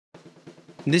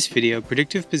In this video,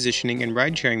 predictive positioning and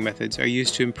ride-sharing methods are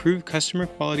used to improve customer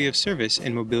quality of service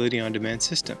in mobility-on-demand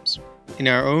systems. In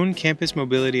our own campus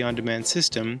mobility-on-demand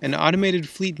system, an automated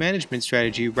fleet management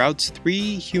strategy routes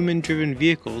 3 human-driven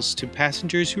vehicles to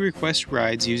passengers who request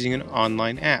rides using an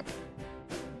online app.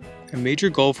 A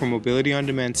major goal for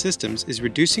mobility-on-demand systems is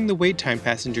reducing the wait time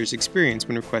passengers experience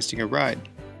when requesting a ride.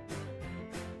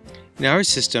 In our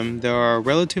system, there are a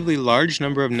relatively large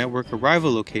number of network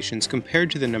arrival locations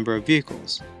compared to the number of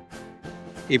vehicles.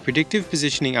 A predictive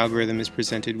positioning algorithm is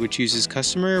presented which uses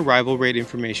customer arrival rate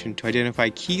information to identify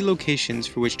key locations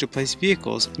for which to place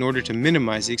vehicles in order to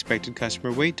minimize the expected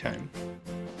customer wait time.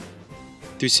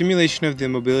 Through simulation of the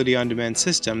mobility-on-demand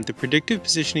system, the predictive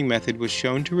positioning method was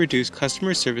shown to reduce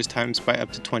customer service times by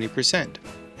up to 20%.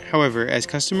 However, as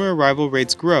customer arrival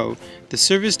rates grow, the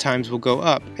service times will go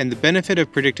up, and the benefit of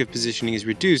predictive positioning is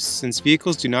reduced since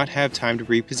vehicles do not have time to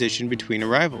reposition between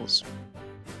arrivals.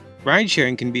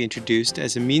 Ride-sharing can be introduced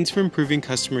as a means for improving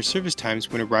customer service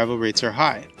times when arrival rates are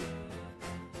high.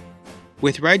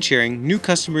 With ride-sharing, new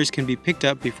customers can be picked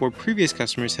up before previous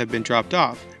customers have been dropped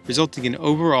off, resulting in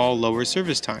overall lower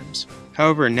service times.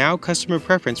 However, now customer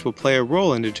preference will play a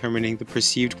role in determining the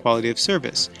perceived quality of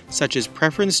service, such as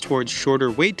preference towards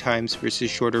shorter wait times versus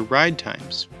shorter ride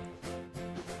times.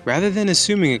 Rather than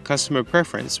assuming a customer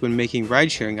preference when making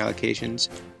ride-sharing allocations,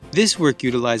 this work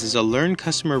utilizes a learned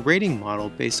customer rating model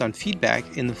based on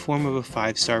feedback in the form of a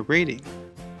 5-star rating.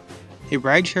 A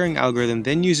ride-sharing algorithm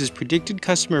then uses predicted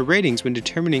customer ratings when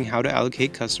determining how to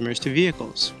allocate customers to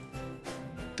vehicles.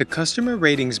 The customer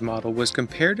ratings model was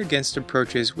compared against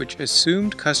approaches which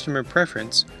assumed customer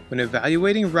preference when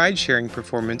evaluating ride-sharing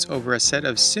performance over a set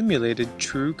of simulated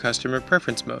true customer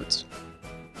preference modes.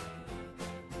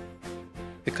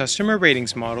 The customer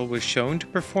ratings model was shown to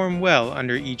perform well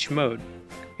under each mode,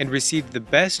 and received the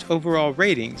best overall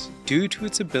ratings due to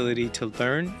its ability to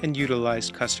learn and utilize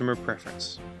customer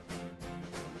preference.